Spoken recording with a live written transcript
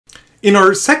In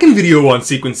our second video on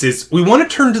sequences, we want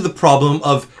to turn to the problem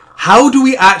of how do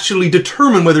we actually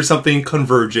determine whether something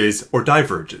converges or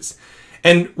diverges.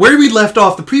 And where we left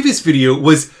off the previous video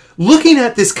was looking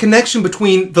at this connection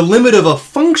between the limit of a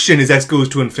function as x goes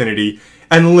to infinity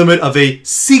and the limit of a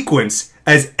sequence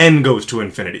as n goes to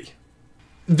infinity.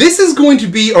 This is going to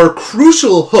be our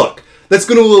crucial hook that's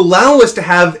going to allow us to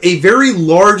have a very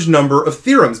large number of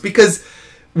theorems, because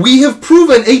we have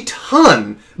proven a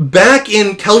ton back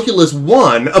in Calculus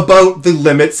 1 about the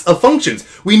limits of functions.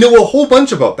 We know a whole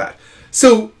bunch about that.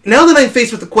 So now that I'm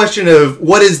faced with the question of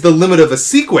what is the limit of a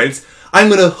sequence, I'm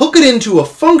going to hook it into a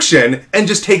function and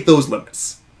just take those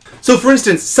limits. So for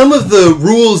instance, some of the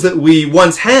rules that we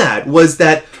once had was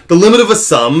that the limit of a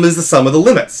sum is the sum of the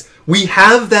limits. We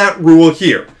have that rule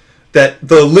here, that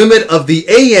the limit of the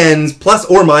ANs plus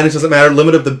or minus, doesn't matter,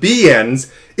 limit of the BNs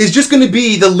is just going to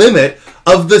be the limit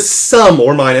of the sum,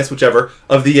 or minus, whichever,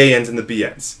 of the ANs and the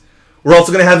BNs. We're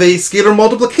also going to have a scalar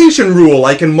multiplication rule.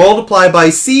 I can multiply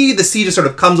by C, the C just sort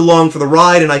of comes along for the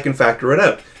ride and I can factor it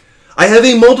out. I have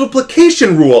a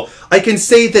multiplication rule. I can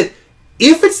say that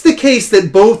if it's the case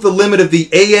that both the limit of the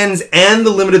ANs and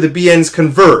the limit of the BNs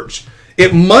converge,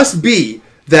 it must be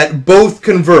that both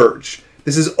converge.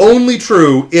 This is only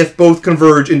true if both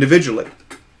converge individually.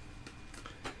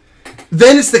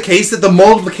 Then it's the case that the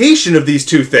multiplication of these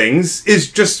two things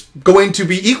is just going to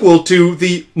be equal to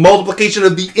the multiplication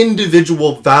of the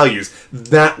individual values,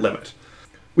 that limit.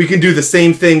 We can do the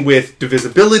same thing with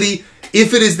divisibility.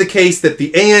 If it is the case that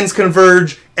the ANs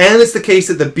converge, and it's the case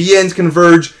that the BNs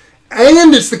converge,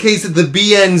 and it's the case that the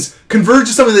BNs converge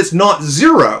to something that's not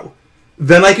zero,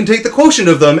 then I can take the quotient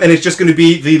of them, and it's just going to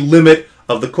be the limit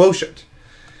of the quotient.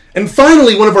 And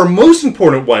finally, one of our most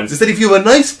important ones is that if you have a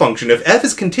nice function, if f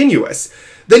is continuous,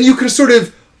 then you can sort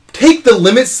of take the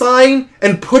limit sign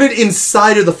and put it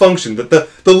inside of the function. That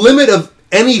the limit of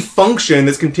any function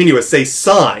that's continuous, say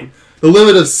sine, the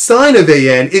limit of sine of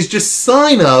an is just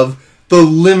sine of the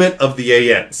limit of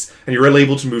the ans. And you're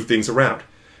able to move things around.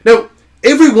 Now,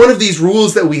 every one of these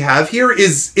rules that we have here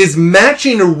is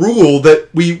matching a rule that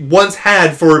we once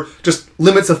had for just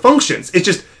limits of functions. It's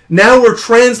just now we're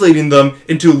translating them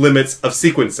into limits of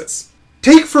sequences.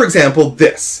 Take, for example,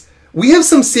 this. We have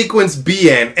some sequence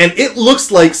Bn, and it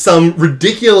looks like some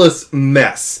ridiculous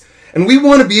mess. And we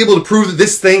want to be able to prove that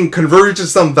this thing converges to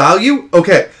some value?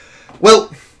 Okay,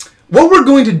 well, what we're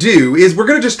going to do is we're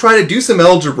going to just try to do some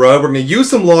algebra, we're going to use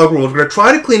some log rules, we're going to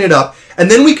try to clean it up, and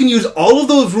then we can use all of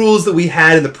those rules that we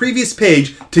had in the previous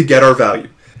page to get our value.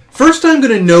 First, I'm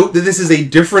going to note that this is a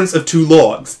difference of two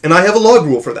logs, and I have a log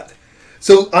rule for that.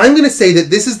 So I'm going to say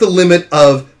that this is the limit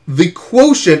of the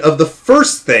quotient of the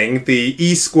first thing, the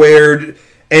e squared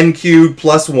n cubed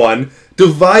plus 1,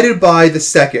 divided by the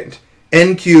second,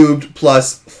 n cubed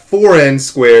plus 4n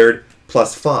squared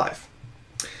plus 5.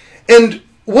 And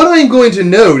what I'm going to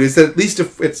note is that at least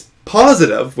if it's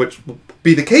positive, which will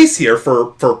be the case here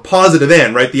for positive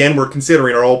n, right? The n we're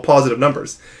considering are all positive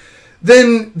numbers.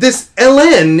 Then this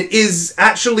ln is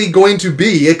actually going to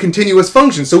be a continuous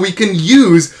function. So we can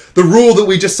use the rule that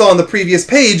we just saw on the previous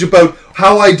page about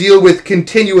how I deal with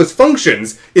continuous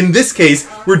functions. In this case,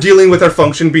 we're dealing with our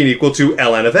function being equal to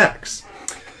ln of x.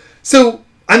 So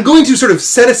I'm going to sort of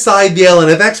set aside the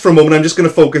ln of x for a moment. I'm just going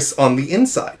to focus on the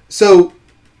inside. So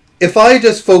if I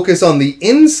just focus on the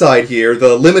inside here,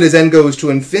 the limit as n goes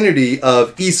to infinity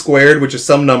of e squared, which is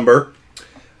some number,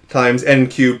 times n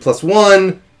cubed plus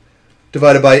 1,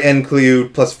 divided by n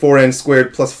cubed plus 4n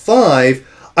squared plus 5,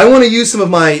 I want to use some of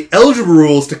my algebra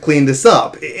rules to clean this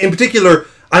up. In particular,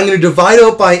 I'm going to divide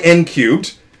out by n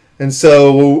cubed, and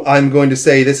so I'm going to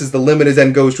say this is the limit as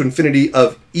n goes to infinity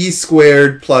of e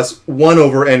squared plus 1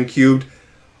 over n cubed,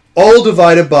 all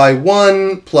divided by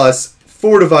 1 plus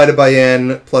 4 divided by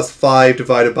n plus 5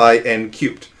 divided by n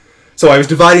cubed. So I was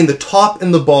dividing the top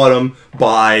and the bottom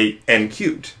by n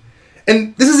cubed.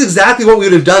 And this is exactly what we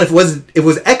would have done if it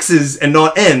was x's and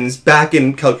not n's back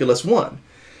in Calculus 1.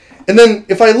 And then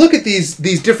if I look at these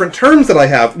different terms that I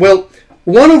have, well,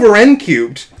 1 over n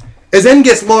cubed, as n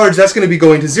gets large, that's going to be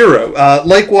going to 0.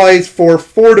 Likewise, for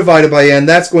 4 divided by n,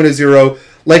 that's going to 0.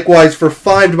 Likewise, for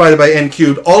 5 divided by n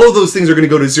cubed, all of those things are going to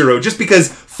go to 0, just because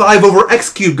 5 over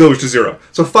x cubed goes to 0.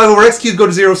 So 5 over x cubed goes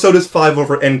to 0, so does 5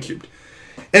 over n cubed.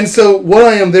 And so what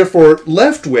I am therefore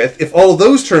left with, if all of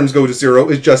those terms go to 0,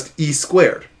 is just e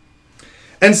squared.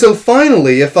 And so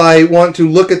finally, if I want to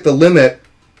look at the limit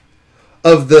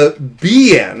of the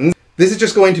bn, this is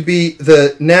just going to be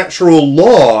the natural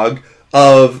log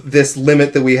of this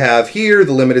limit that we have here.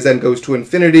 The limit as n goes to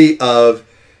infinity of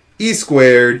e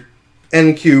squared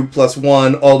n cubed plus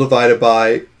 1 all divided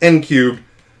by n cubed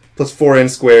plus 4n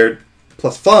squared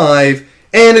plus 5.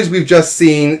 And as we've just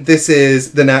seen, this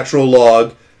is the natural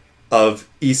log of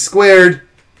e squared,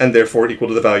 and therefore equal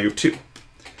to the value of 2.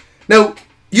 Now,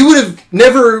 you would have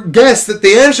never guessed that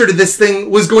the answer to this thing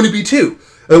was going to be 2.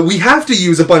 We have to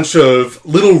use a bunch of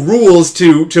little rules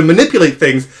to manipulate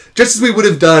things, just as we would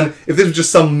have done if this was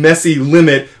just some messy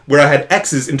limit where I had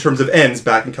x's in terms of n's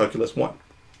back in Calculus 1.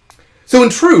 So in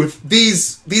truth,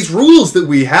 these rules that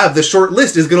we have, the short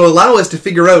list, is going to allow us to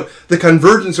figure out the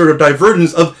convergence or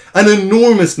divergence of an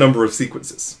enormous number of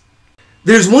sequences.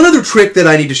 There's one other trick that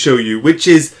I need to show you, which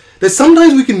is that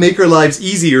sometimes we can make our lives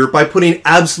easier by putting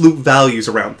absolute values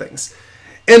around things.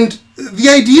 And the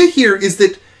idea here is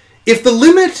that if the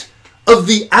limit of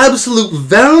the absolute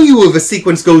value of a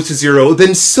sequence goes to 0,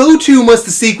 then so too must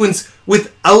the sequence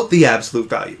without the absolute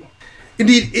value.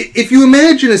 Indeed, if you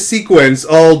imagine a sequence,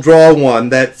 I'll draw one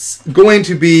that's going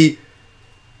to be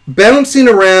bouncing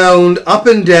around, up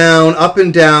and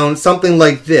down, something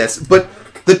like this, but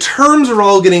the terms are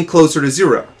all getting closer to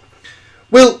 0.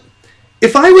 Well,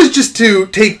 if I was just to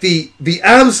take the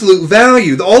absolute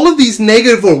value, all of these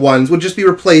negative ones would just be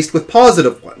replaced with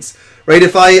positive ones, right?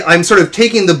 If I'm sort of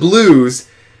taking the blues,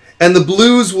 and the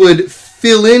blues would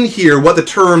fill in here what the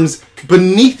terms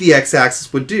beneath the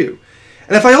x-axis would do.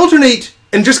 And if I alternate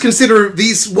and just consider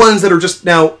these ones that are just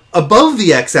now above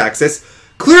the x-axis,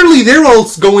 clearly they're all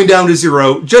going down to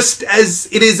 0, just as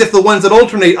it is if the ones that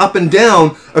alternate up and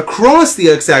down across the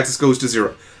x-axis goes to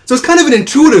 0. So it's kind of an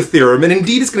intuitive theorem, and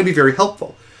indeed it's going to be very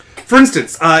helpful. For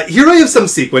instance, here I have some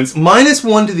sequence, minus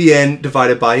 1 to the n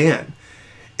divided by n.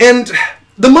 And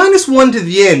the minus 1 to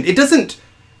the n, it doesn't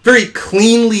very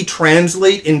cleanly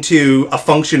translate into a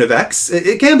function of x.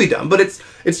 It can be done, but it's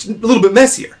a little bit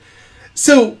messier.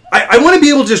 So I want to be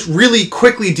able to just really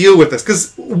quickly deal with this,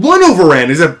 because 1 over n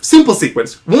is a simple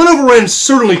sequence. 1 over n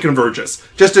certainly converges,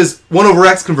 just as 1 over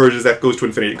x converges, that goes to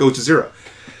infinity, it goes to 0.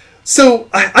 So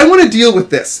I want to deal with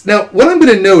this. Now, what I'm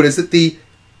going to note is that the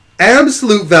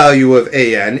absolute value of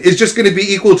an is just going to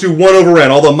be equal to 1 over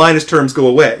n, all the minus terms go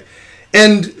away.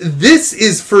 And this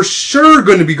is for sure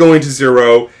going to be going to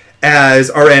 0 as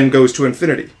our n goes to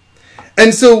infinity.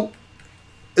 And so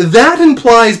that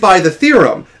implies, by the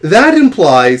theorem, that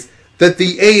implies that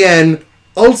the an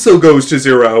also goes to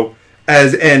 0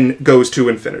 as n goes to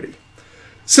infinity.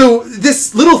 So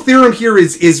this little theorem here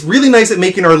is really nice at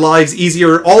making our lives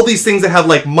easier. All these things that have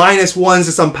like minus 1s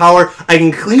to some power, I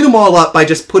can clean them all up by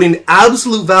just putting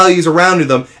absolute values around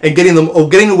them and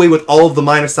getting away with all of the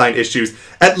minus sign issues.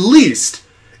 At least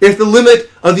if the limit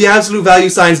of the absolute value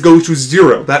signs goes to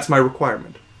 0. That's my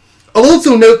requirement. I'll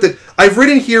also note that I've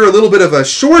written here a little bit of a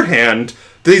shorthand.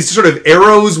 These sort of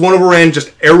arrows, 1 over n,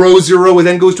 just arrow 0 and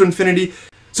then goes to infinity.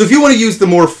 So if you want to use the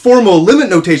more formal limit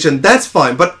notation, that's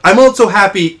fine, but I'm also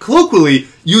happy colloquially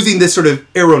using this sort of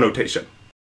arrow notation.